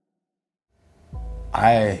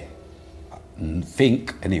I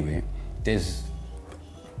think, anyway, there's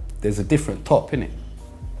a different top, innit?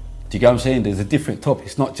 Do you get what I'm saying? There's a different top.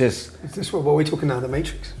 It's not just... Is this what we're talking now, the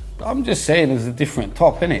Matrix? I'm just saying there's a different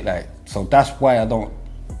top, innit? Like, so that's why I don't...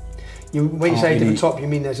 When you say different top, you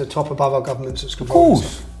mean there's a top above our governments that's Of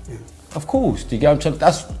course. Yeah. Of course. Do you get what I'm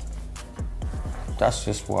saying? That's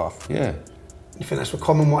just what, yeah. You think that's what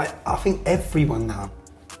common white? I think everyone now.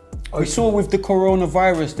 We saw with the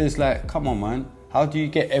coronavirus, there's like, come on, man. How do you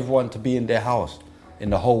get everyone to be in their house in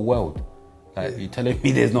the whole world? Like, you're telling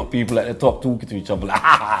me there's not people at the top talking to each other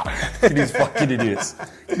like, these fucking idiots.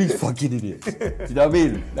 These fucking idiots. Do you know what I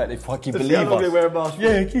mean? Like, they fucking believe us. They wear a mask.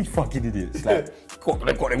 Yeah, these fucking idiots. Like,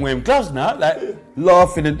 they've got them wearing gloves now, like,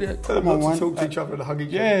 laughing and... Come on, man. Talk to each other and hug each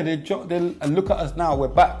other. Yeah, and look at us now, we're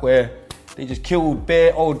back where they just killed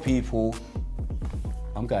bare old people.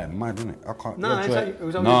 I'm going mad, innit? I can't... No, it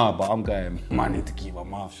was only... Nah, but I'm going, I need to keep my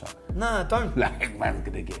mouth shut. Nah, don't. Like, man's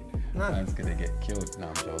gonna get killed. No,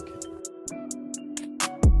 I'm joking.